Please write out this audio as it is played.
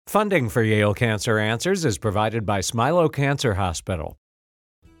Funding for Yale Cancer Answers is provided by Smilow Cancer Hospital.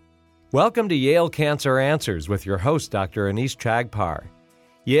 Welcome to Yale Cancer Answers with your host, Dr. Anees Chagpar.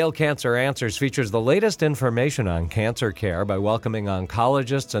 Yale Cancer Answers features the latest information on cancer care by welcoming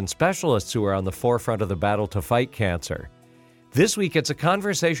oncologists and specialists who are on the forefront of the battle to fight cancer. This week, it's a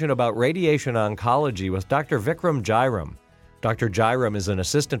conversation about radiation oncology with Dr. Vikram Jairam. Dr. Jairam is an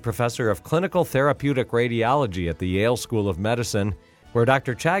assistant professor of clinical therapeutic radiology at the Yale School of Medicine, where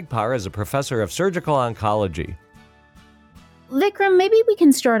Dr. Chagpar is a professor of surgical oncology. Vikram, maybe we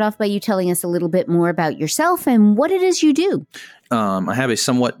can start off by you telling us a little bit more about yourself and what it is you do. I have a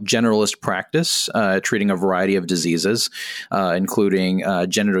somewhat generalist practice treating a variety of diseases, including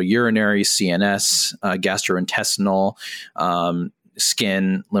genitourinary, CNS, gastrointestinal,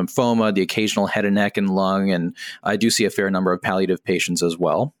 skin, lymphoma, the occasional head and neck and lung, and I do see a fair number of palliative patients as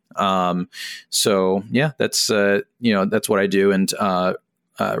well. So yeah, that's what I do. And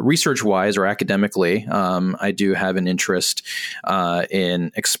research-wise or academically, I do have an interest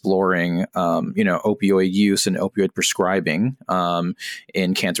in exploring, opioid use and opioid prescribing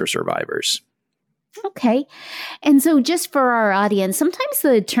in cancer survivors. Okay. And so just for our audience, sometimes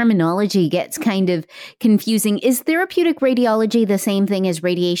the terminology gets kind of confusing. Is therapeutic radiology the same thing as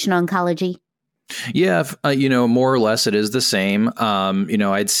radiation oncology? Yeah, more or less it is the same.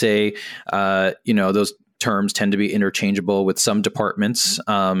 I'd say, those terms tend to be interchangeable with some departments,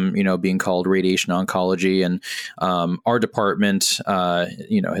 being called radiation oncology. And our department,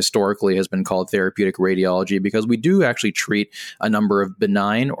 historically has been called therapeutic radiology because we do actually treat a number of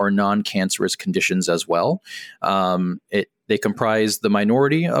benign or non-cancerous conditions as well. They comprise the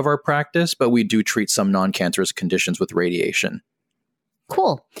minority of our practice, but we do treat some non-cancerous conditions with radiation.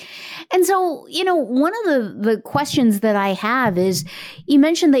 Cool. And so, one of the questions that I have is, you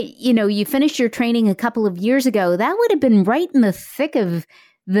mentioned that, you finished your training a couple of years ago. That would have been right in the thick of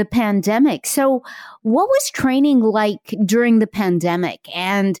the pandemic. So what was training like during the pandemic?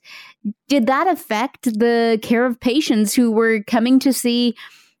 And did that affect the care of patients who were coming to see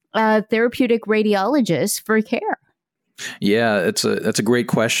therapeutic radiologists for care? Yeah, that's a great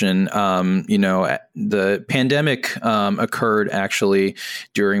question. The pandemic occurred actually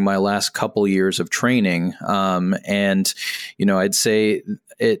during my last couple years of training, and I'd say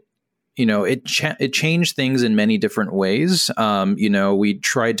it changed things in many different ways. We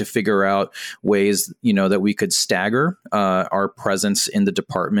tried to figure out ways, that we could stagger our presence in the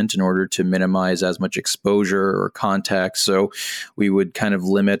department in order to minimize as much exposure or contact. So we would kind of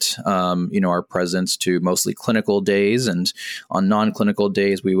limit, our presence to mostly clinical days, and on non-clinical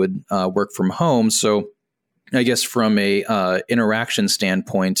days we would work from home. So I guess from a interaction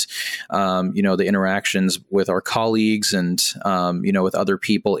standpoint, the interactions with our colleagues and, with other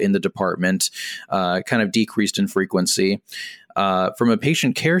people in the department kind of decreased in frequency. From a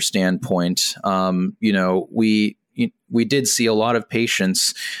patient care standpoint, we did see a lot of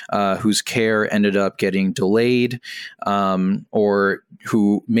patients whose care ended up getting delayed or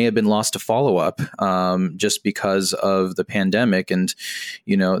who may have been lost to follow-up just because of the pandemic. And,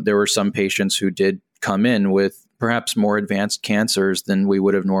 there were some patients who did come in with perhaps more advanced cancers than we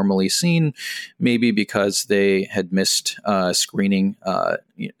would have normally seen, maybe because they had missed screening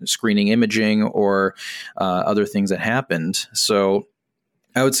imaging or other things that happened. So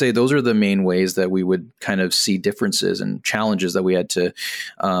I would say those are the main ways that we would kind of see differences and challenges that we had to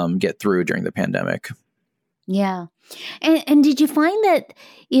get through during the pandemic. Yeah. And did you find that,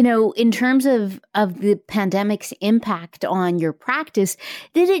 in terms of the pandemic's impact on your practice,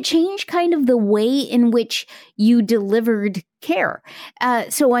 did it change kind of the way in which you delivered care?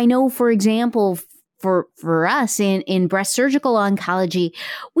 So I know, for example, for us in breast surgical oncology,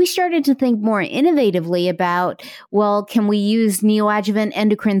 we started to think more innovatively about, well, can we use neoadjuvant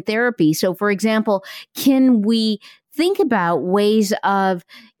endocrine therapy? So, for example, can we think about ways of,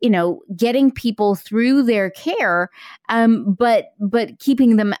 getting people through their care, but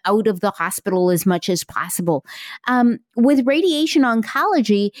keeping them out of the hospital as much as possible. With radiation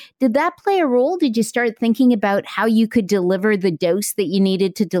oncology, did that play a role? Did you start thinking about how you could deliver the dose that you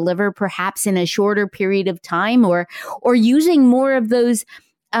needed to deliver, perhaps in a shorter period of time, or using more of those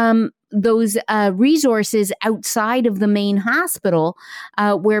resources outside of the main hospital,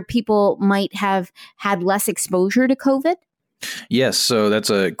 where people might have had less exposure to COVID? Yes, so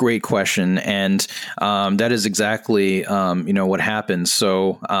that's a great question, and that is exactly what happened.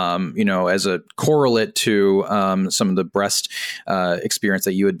 So as a correlate to some of the breast experience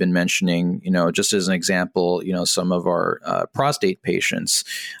that you had been mentioning, just as an example, some of our prostate patients,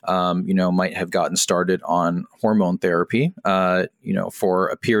 might have gotten started on hormone therapy, for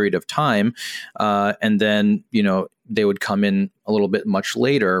a period of time, and then they would come in a little bit much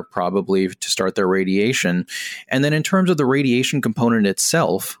later, probably to start their radiation. And then in terms of the radiation component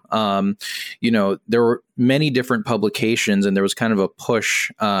itself, there were many different publications, and there was kind of a push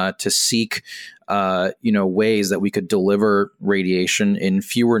to seek ways that we could deliver radiation in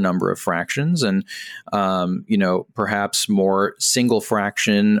fewer number of fractions, and perhaps more single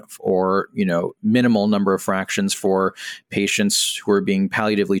fraction or minimal number of fractions for patients who are being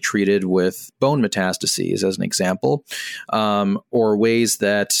palliatively treated with bone metastases, as an example, or ways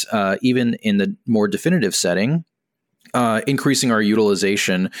that even in the more definitive setting, increasing our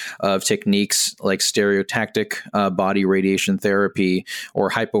utilization of techniques like stereotactic body radiation therapy or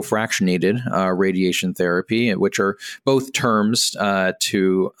hypofractionated radiation therapy, which are both terms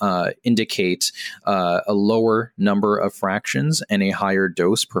to indicate a lower number of fractions and a higher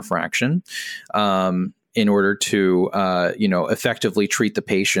dose per fraction. In order to, effectively treat the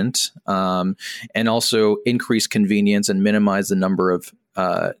patient, and also increase convenience and minimize the number of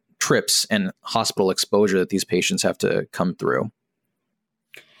trips and hospital exposure that these patients have to come through.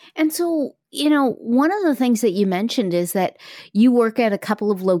 And so, one of the things that you mentioned is that you work at a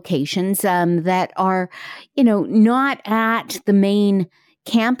couple of locations that are, not at the main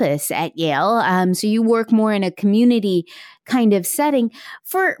campus at Yale. So you work more in a community kind of setting.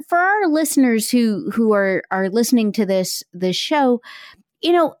 For our listeners who are listening to this show,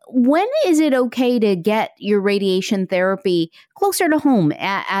 when is it okay to get your radiation therapy closer to home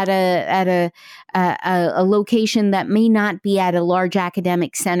at a location that may not be at a large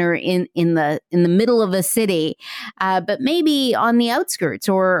academic center in the middle of a city, but maybe on the outskirts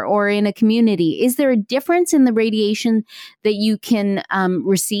or in a community? Is there a difference in the radiation that you can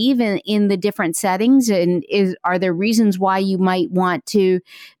receive in the different settings? And are there reasons why you might want to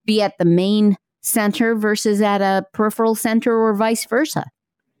be at the main center versus at a peripheral center, or vice versa?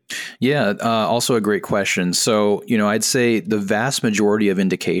 Yeah, also a great question. So, I'd say the vast majority of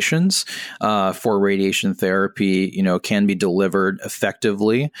indications for radiation therapy, can be delivered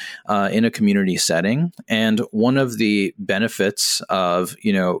effectively in a community setting. And one of the benefits of,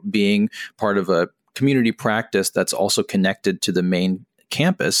 being part of a community practice that's also connected to the main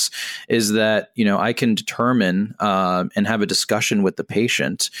campus is that, I can determine and have a discussion with the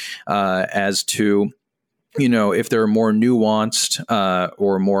patient as to if there are more nuanced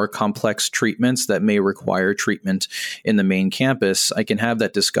or more complex treatments that may require treatment in the main campus, I can have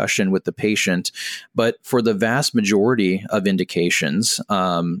that discussion with the patient. But for the vast majority of indications,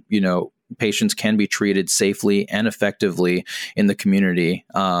 patients can be treated safely and effectively in the community.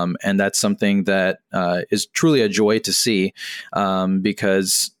 And that's something that is truly a joy to see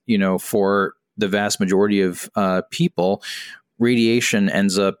because, for the vast majority of people, radiation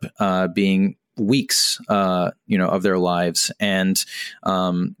ends up being weeks, of their lives, and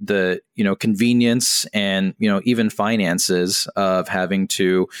the convenience and even finances of having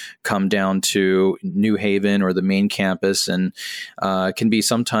to come down to New Haven or the main campus and can be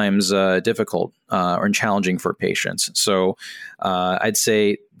sometimes difficult or challenging for patients. So I'd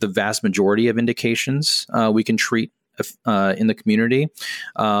say the vast majority of indications we can treat in the community.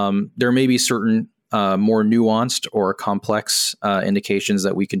 There may be certain more nuanced or complex indications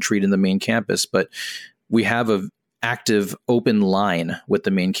that we can treat in the main campus, but we have a active open line with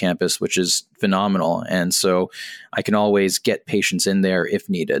the main campus, which is phenomenal. And so I can always get patients in there if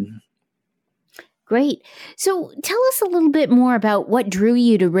needed. Great. So tell us a little bit more about what drew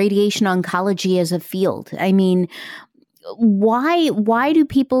you to radiation oncology as a field. I mean, why do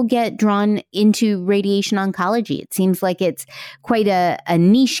people get drawn into radiation oncology? It seems like it's quite a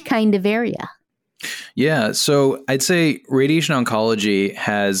niche kind of area. Yeah, so I'd say radiation oncology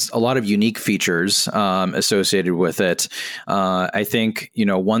has a lot of unique features associated with it. I think,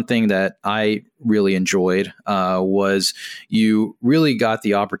 one thing that I really enjoyed was you really got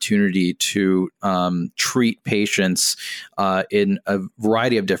the opportunity to treat patients in a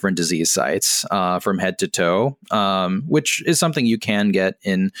variety of different disease sites from head to toe, which is something you can get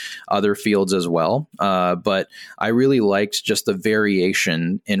in other fields as well. But I really liked just the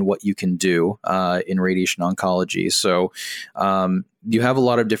variation in what you can do in radiation oncology. So you have a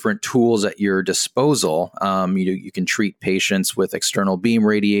lot of different tools at your disposal. You can treat patients with external beam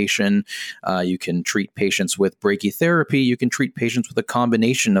radiation. You can treat patients with brachytherapy. You can treat patients with a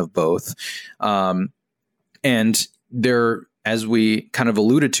combination of both. And there, as we kind of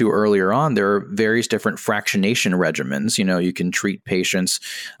alluded to earlier on, there are various different fractionation regimens. You can treat patients,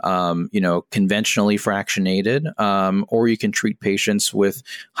 conventionally fractionated, or you can treat patients with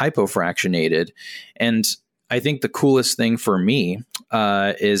hypofractionated. And I think the coolest thing for me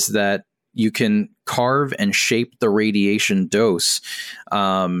is that you can carve and shape the radiation dose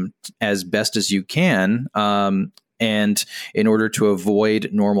as best as you can. and in order to avoid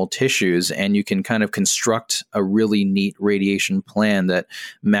normal tissues. And you can kind of construct a really neat radiation plan that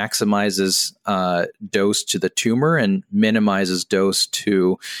maximizes dose to the tumor and minimizes dose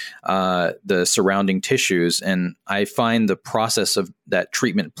to the surrounding tissues. And I find the process of that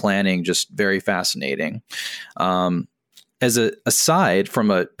treatment planning just very fascinating. As an aside, from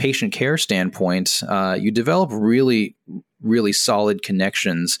a patient care standpoint, you develop really solid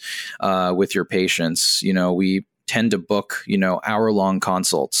connections with your patients. We tend to book, hour-long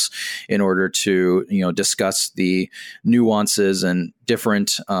consults in order to, discuss the nuances and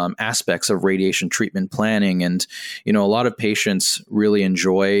different aspects of radiation treatment planning. And, a lot of patients really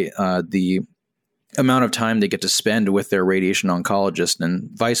enjoy the amount of time they get to spend with their radiation oncologist, and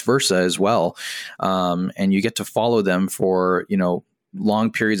vice versa as well. And you get to follow them for,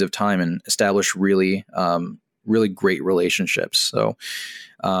 long periods of time and establish really great relationships. So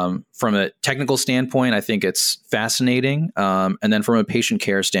from a technical standpoint, I think it's fascinating. And then from a patient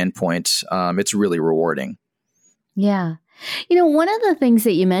care standpoint, it's really rewarding. Yeah. One of the things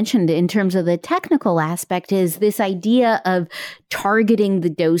that you mentioned in terms of the technical aspect is this idea of targeting the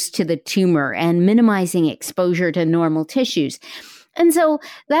dose to the tumor and minimizing exposure to normal tissues. And so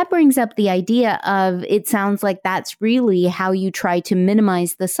that brings up the idea of, it sounds like that's really how you try to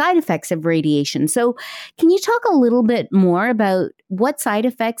minimize the side effects of radiation. So can you talk a little bit more about what side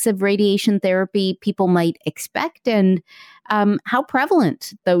effects of radiation therapy people might expect and how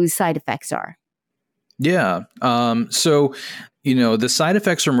prevalent those side effects are? Yeah. So, the side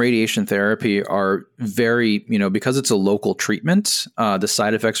effects from radiation therapy are very, because it's a local treatment, the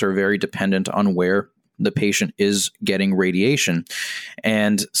side effects are very dependent on where the patient is getting radiation.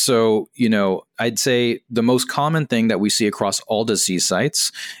 And so, I'd say the most common thing that we see across all disease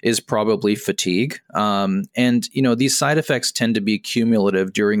sites is probably fatigue. And these side effects tend to be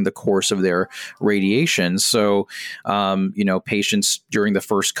cumulative during the course of their radiation. So, patients during the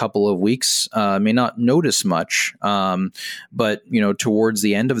first couple of weeks may not notice much, but, towards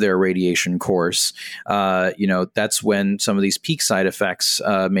the end of their radiation course, that's when some of these peak side effects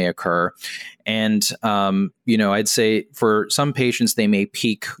may occur. And, I'd say for some patients, they may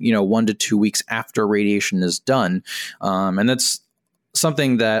peak, 1 to 2 weeks after radiation is done. And that's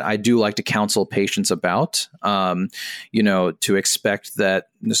something that I do like to counsel patients about, to expect that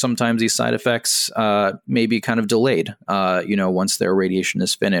sometimes these side effects may be kind of delayed, once their radiation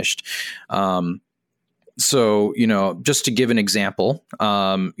is finished. So, just to give an example,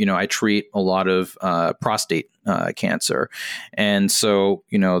 I treat a lot of prostate cancer. And so,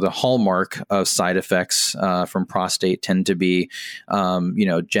 the hallmark of side effects from prostate tend to be,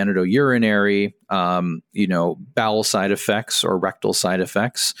 genitourinary, bowel side effects or rectal side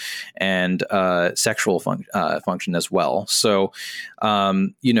effects, and sexual function as well. So,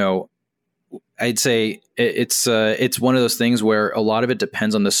 I'd say it's one of those things where a lot of it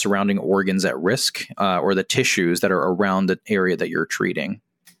depends on the surrounding organs at risk or the tissues that are around the area that you're treating.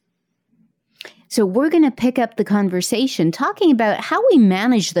 So we're going to pick up the conversation talking about how we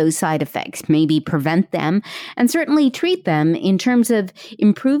manage those side effects, maybe prevent them, and certainly treat them in terms of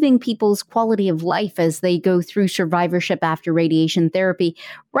improving people's quality of life as they go through survivorship after radiation therapy,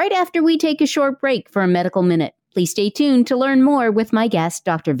 right after we take a short break for a medical minute. Please stay tuned to learn more with my guest,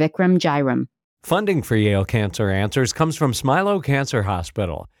 Dr. Vikram Jairam. Funding for Yale Cancer Answers comes from Smilo Cancer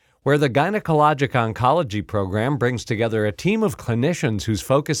Hospital, where the Gynecologic Oncology Program brings together a team of clinicians whose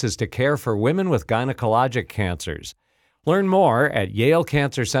focus is to care for women with gynecologic cancers. Learn more at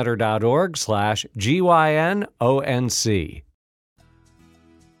yalecancercenter.org/GYNONC.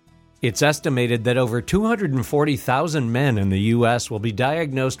 It's estimated that over 240,000 men in the U.S. will be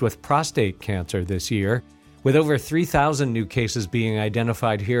diagnosed with prostate cancer this year, with over 3,000 new cases being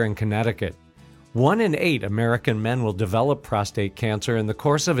identified here in Connecticut. 1 in 8 American men will develop prostate cancer in the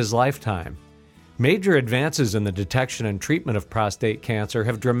course of his lifetime. Major advances in the detection and treatment of prostate cancer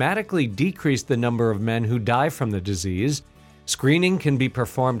have dramatically decreased the number of men who die from the disease. Screening can be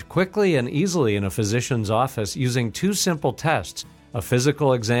performed quickly and easily in a physician's office using 2 simple tests, a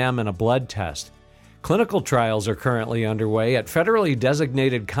physical exam and a blood test. Clinical trials are currently underway at federally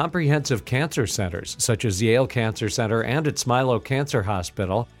designated comprehensive cancer centers, such as Yale Cancer Center and at Smilo Cancer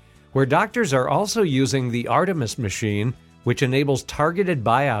Hospital, where doctors are also using the Artemis machine, which enables targeted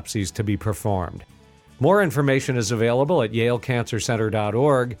biopsies to be performed. More information is available at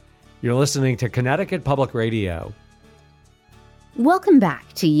yalecancercenter.org. You're listening to Connecticut Public Radio. Welcome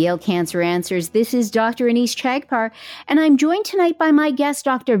back to Yale Cancer Answers. This is Dr. Anees Chagpar, and I'm joined tonight by my guest,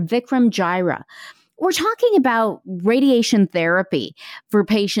 Dr. Vikram Jairam. we're talking about radiation therapy for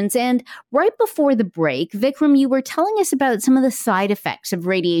patients. And right before the break, Vikram, you were telling us about some of the side effects of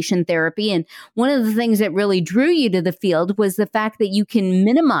radiation therapy. And one of the things that really drew you to the field was the fact that you can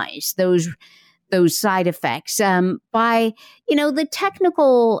minimize those side effects by, the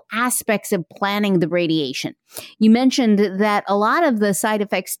technical aspects of planning the radiation. You mentioned that a lot of the side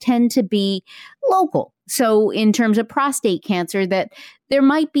effects tend to be local. So in terms of prostate cancer, that there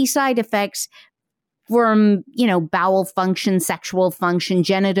might be side effects from, bowel function, sexual function,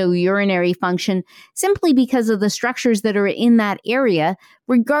 genitourinary function, simply because of the structures that are in that area,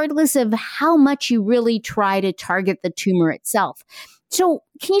 regardless of how much you really try to target the tumor itself. So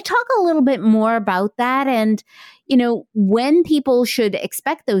can you talk a little bit more about that and, when people should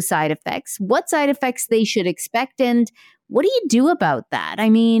expect those side effects, what side effects they should expect, and what do you do about that? I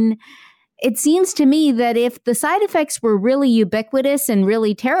mean, it seems to me that if the side effects were really ubiquitous and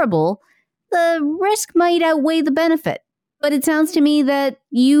really terrible, the risk might outweigh the benefit. But it sounds to me that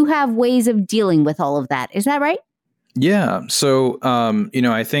you have ways of dealing with all of that. Is that right? Yeah. So,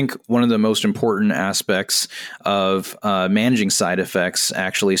 I think one of the most important aspects of managing side effects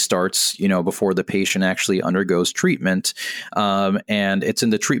actually starts, before the patient actually undergoes treatment. And it's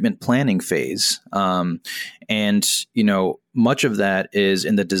in the treatment planning phase. Much of that is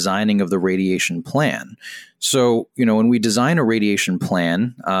in the designing of the radiation plan. So, when we design a radiation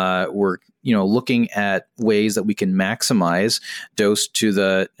plan, we're looking at ways that we can maximize dose to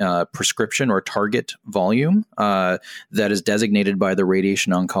the prescription or target volume that is designated by the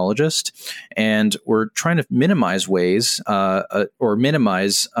radiation oncologist. And we're trying to minimize ways or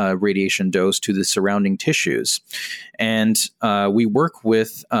minimize radiation dose to the surrounding tissues. And we work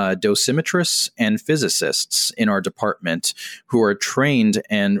with dosimetrists and physicists in our department who are trained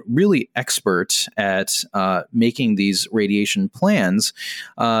and really expert at making these radiation plans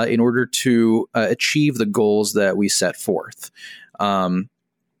in order to achieve the goals that we set forth. Some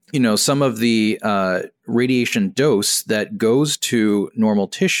of the radiation dose that goes to normal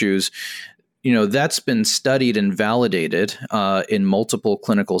tissues, that's been studied and validated in multiple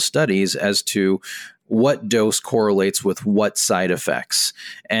clinical studies as to what dose correlates with what side effects.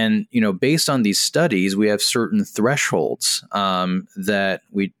 And, based on these studies, we have certain thresholds that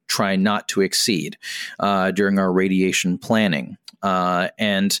we try not to exceed during our radiation planning.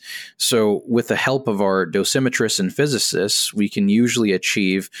 And so with the help of our dosimetrists and physicists, we can usually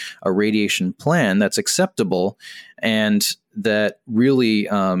achieve a radiation plan that's acceptable and that really,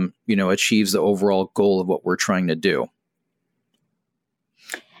 achieves the overall goal of what we're trying to do.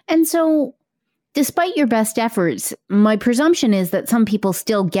 And so despite your best efforts, my presumption is that some people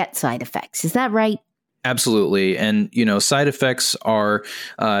still get side effects. Is that right? Absolutely. And, side effects are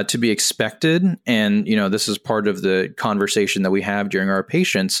to be expected. And, this is part of the conversation that we have during our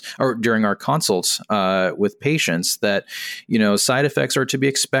patients or during our consults with patients that, side effects are to be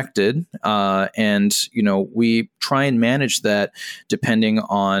expected. And, we try and manage that depending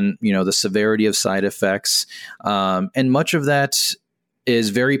on, the severity of side effects. And much of that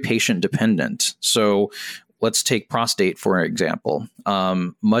is very patient dependent. So let's take prostate, for example.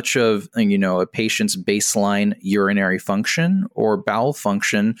 Much of, a patient's baseline urinary function or bowel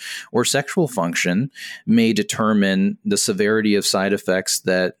function or sexual function may determine the severity of side effects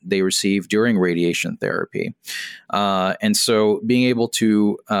that they receive during radiation therapy. And so being able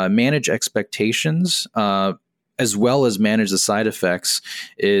to manage expectations as well as manage the side effects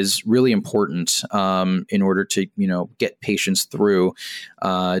is really important in order to, get patients through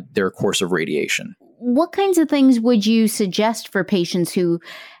their course of radiation. What kinds of things would you suggest for patients who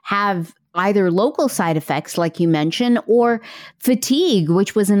have either local side effects, like you mentioned, or fatigue,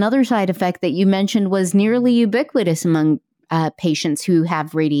 which was another side effect that you mentioned was nearly ubiquitous among patients who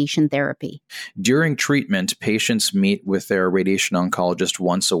have radiation therapy? During treatment, patients meet with their radiation oncologist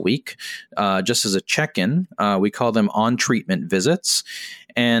once a week, just as a check-in. We call them on-treatment visits.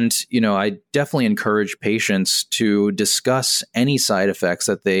 And, I definitely encourage patients to discuss any side effects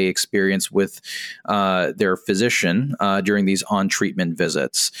that they experience with their physician during these on-treatment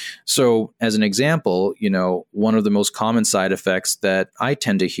visits. So as an example, one of the most common side effects that I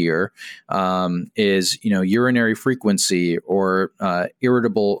tend to hear is, urinary frequency or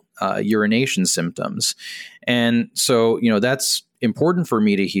irritable urination symptoms. And so, that's important for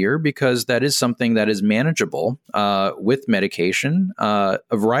me to hear because that is something that is manageable with medication, a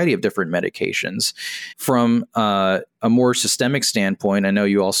variety of different medications. From a more systemic standpoint, I know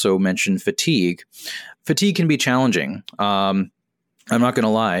you also mentioned fatigue. Fatigue can be challenging. I'm not going to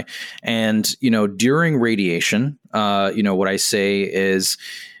lie. And, during radiation, what I say is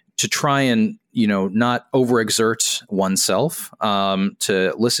to try and not overexert oneself,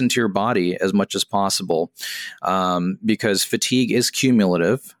 to listen to your body as much as possible, because fatigue is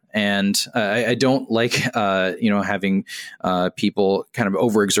cumulative. And I don't like, having people kind of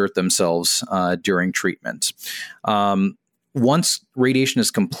overexert themselves during treatment. Once radiation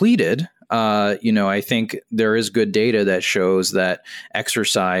is completed, I think there is good data that shows that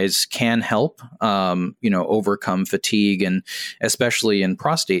exercise can help, overcome fatigue, and especially in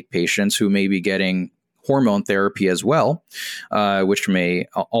prostate patients who may be getting hormone therapy as well, which may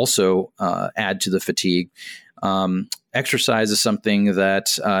also add to the fatigue. Exercise is something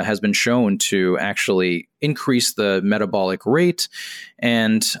that has been shown to actually increase the metabolic rate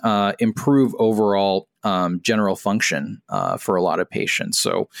and improve overall general function for a lot of patients.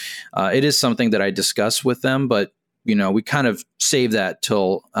 So it is something that I discuss with them, but we kind of save that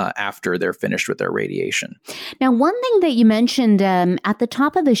till after they're finished with their radiation. Now, one thing that you mentioned at the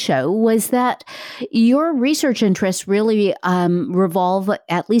top of the show was that your research interests really revolve,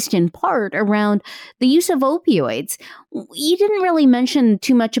 at least in part, around the use of opioids. You didn't really mention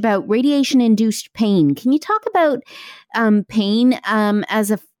too much about radiation-induced pain. Can you talk about pain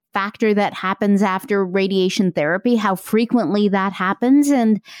as a factor that happens after radiation therapy, how frequently that happens,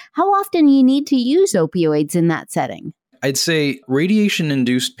 and how often you need to use opioids in that setting? I'd say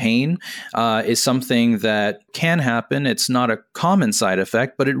radiation-induced pain is something that can happen. It's not a common side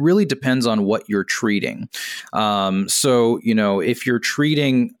effect, but it really depends on what you're treating. So, if you're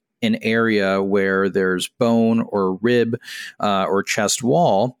treating an area where there's bone or rib or chest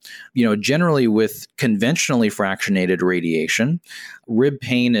wall, generally with conventionally fractionated radiation, rib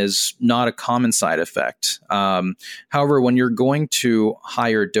pain is not a common side effect. However, when you're going to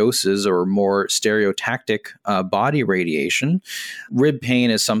higher doses or more stereotactic body radiation, rib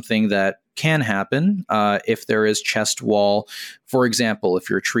pain is something that can happen if there is chest wall. For example, if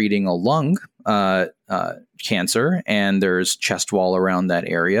you're treating a lung cancer and there's chest wall around that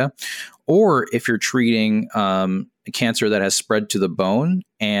area, or if you're treating a cancer that has spread to the bone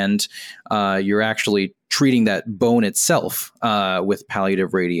and you're actually treating that bone itself with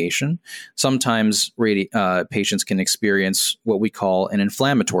palliative radiation, sometimes patients can experience what we call an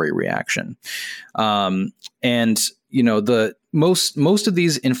inflammatory reaction. The most of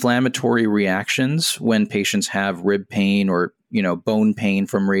these inflammatory reactions when patients have rib pain or bone pain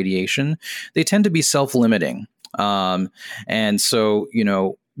from radiation, they tend to be self-limiting. And so,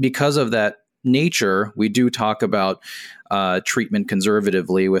 because of that nature, we do talk about treatment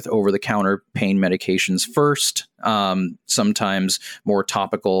conservatively with over-the-counter pain medications first, sometimes more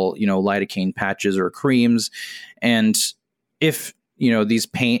topical, lidocaine patches or creams. And if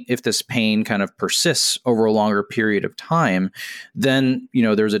this pain kind of persists over a longer period of time, then,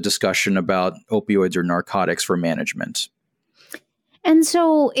 there's a discussion about opioids or narcotics for management. And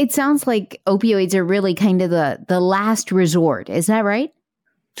so it sounds like opioids are really kind of the last resort. Is that right?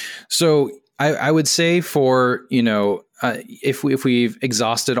 So I would say for, if we've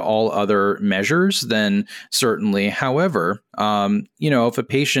exhausted all other measures, then certainly. However, if a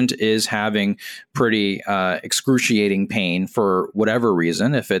patient is having pretty excruciating pain for whatever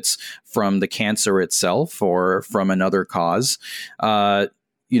reason, if it's from the cancer itself or from another cause, the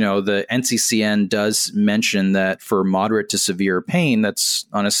NCCN does mention that for moderate to severe pain, that's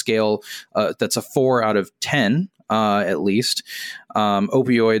on a scale that's a 4 out of 10. At least,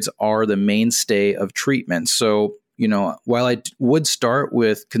 opioids are the mainstay of treatment. So, while I would start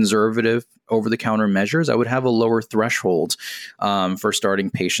with conservative over-the-counter measures, I would have a lower threshold for starting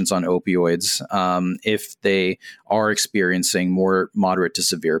patients on opioids if they are experiencing more moderate to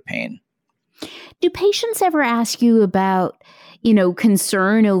severe pain. Do patients ever ask you about,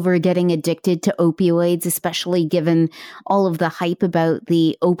 concern over getting addicted to opioids, especially given all of the hype about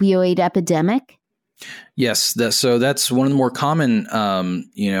the opioid epidemic? Yes, so that's one of the more common,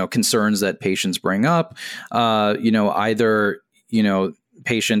 concerns that patients bring up. Either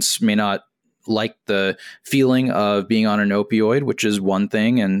patients may not like the feeling of being on an opioid, which is one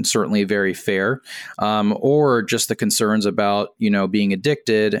thing and certainly very fair, or just the concerns about being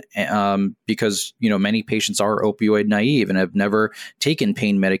addicted, because many patients are opioid naive and have never taken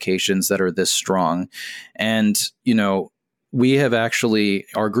pain medications that are this strong, and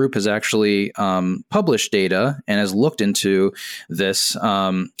our group has actually published data and has looked into this.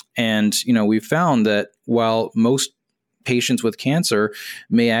 And we found that while most patients with cancer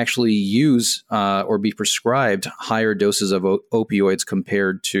may actually use or be prescribed higher doses of opioids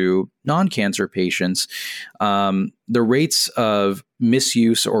compared to non-cancer patients, the rates of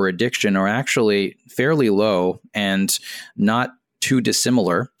misuse or addiction are actually fairly low and not too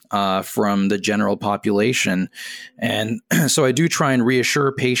dissimilar from the general population. And so I do try and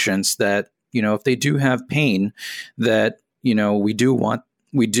reassure patients that if they do have pain, that, we do want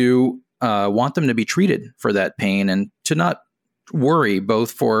them to be treated for that pain, and to not worry,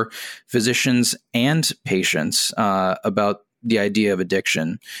 both for physicians and patients, about the idea of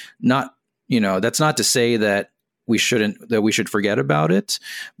addiction. That's not to say that we should forget about it,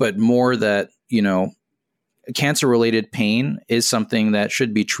 but more that, cancer-related pain is something that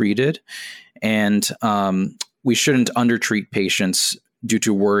should be treated, and we shouldn't undertreat patients due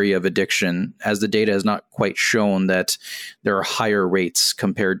to worry of addiction, as the data has not quite shown that there are higher rates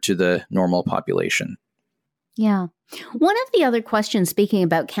compared to the normal population. Yeah. One of the other questions, speaking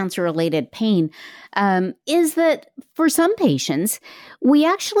about cancer-related pain, is that for some patients, we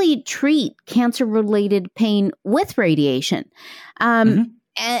actually treat cancer-related pain with radiation.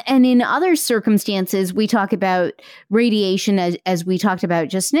 And in other circumstances, we talk about radiation, as we talked about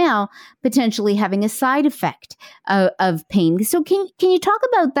just now, potentially having a side effect of pain. So can you talk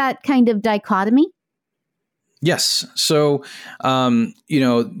about that kind of dichotomy? Yes. So,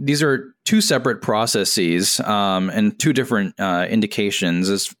 these are two separate processes and two different indications.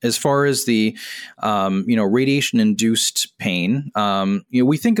 As far as the, radiation-induced pain,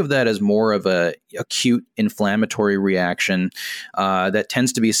 we think of that as more of a acute inflammatory reaction that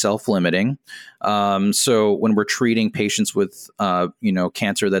tends to be self-limiting. So when we're treating patients with,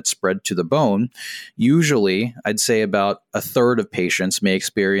 cancer that's spread to the bone, usually I'd say about a third of patients may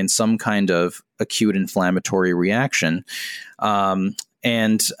experience some kind of acute inflammatory reaction.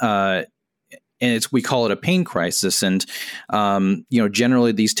 And we call it a pain crisis. And,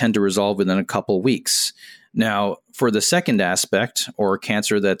 generally these tend to resolve within a couple weeks. Now, for the second aspect, or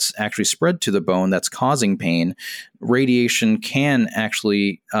cancer that's actually spread to the bone that's causing pain, radiation can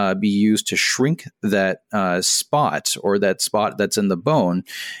actually be used to shrink that spot, or that spot that's in the bone,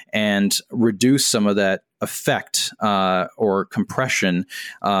 and reduce some of that effect or compression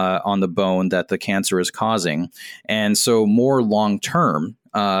on the bone that the cancer is causing. And so more long-term,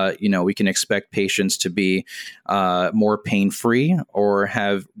 we can expect patients to be more pain-free or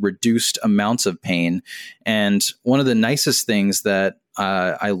have reduced amounts of pain. And one of the nicest things that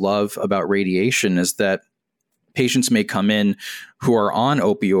I love about radiation is that patients may come in who are on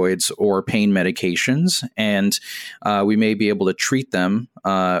opioids or pain medications, and we may be able to treat them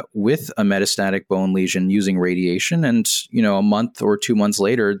with a metastatic bone lesion using radiation. And, a month or 2 months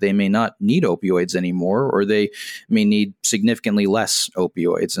later, they may not need opioids anymore, or they may need significantly less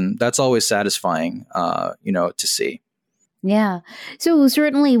opioids. And that's always satisfying, to see. Yeah. So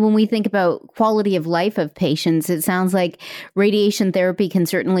certainly when we think about quality of life of patients, it sounds like radiation therapy can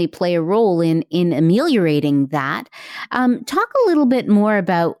certainly play a role in ameliorating that. Talk a little bit more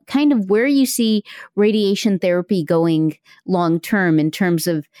about kind of where you see radiation therapy going long term in terms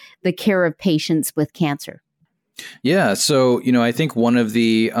of the care of patients with cancer. Yeah. So, I think one of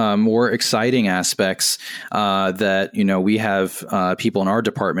the more exciting aspects that, we have people in our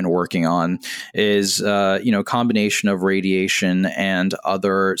department working on is, combination of radiation and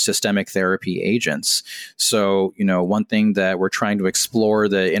other systemic therapy agents. So, one thing that we're trying to explore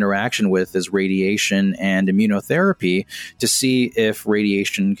the interaction with is radiation and immunotherapy, to see if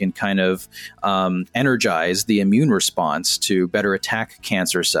radiation can kind of energize the immune response to better attack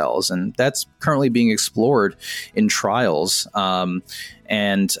cancer cells. And that's currently being explored in trials. Other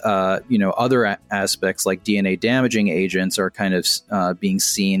aspects like DNA damaging agents are kind of being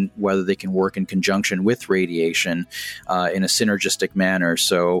seen, whether they can work in conjunction with radiation in a synergistic manner.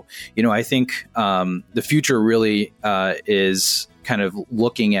 So, I think the future really is kind of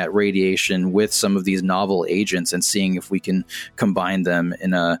looking at radiation with some of these novel agents and seeing if we can combine them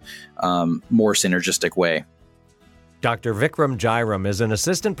in a more synergistic way. Dr. Vikram Jairam is an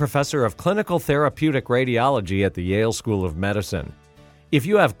assistant professor of clinical therapeutic radiology at the Yale School of Medicine. If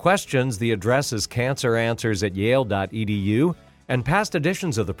you have questions, the address is canceranswers@yale.edu, and past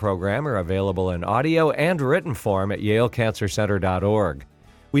editions of the program are available in audio and written form at yalecancercenter.org.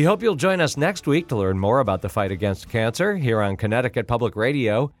 We hope you'll join us next week to learn more about the fight against cancer here on Connecticut Public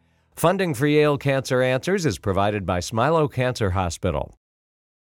Radio. Funding for Yale Cancer Answers is provided by Smilo Cancer Hospital.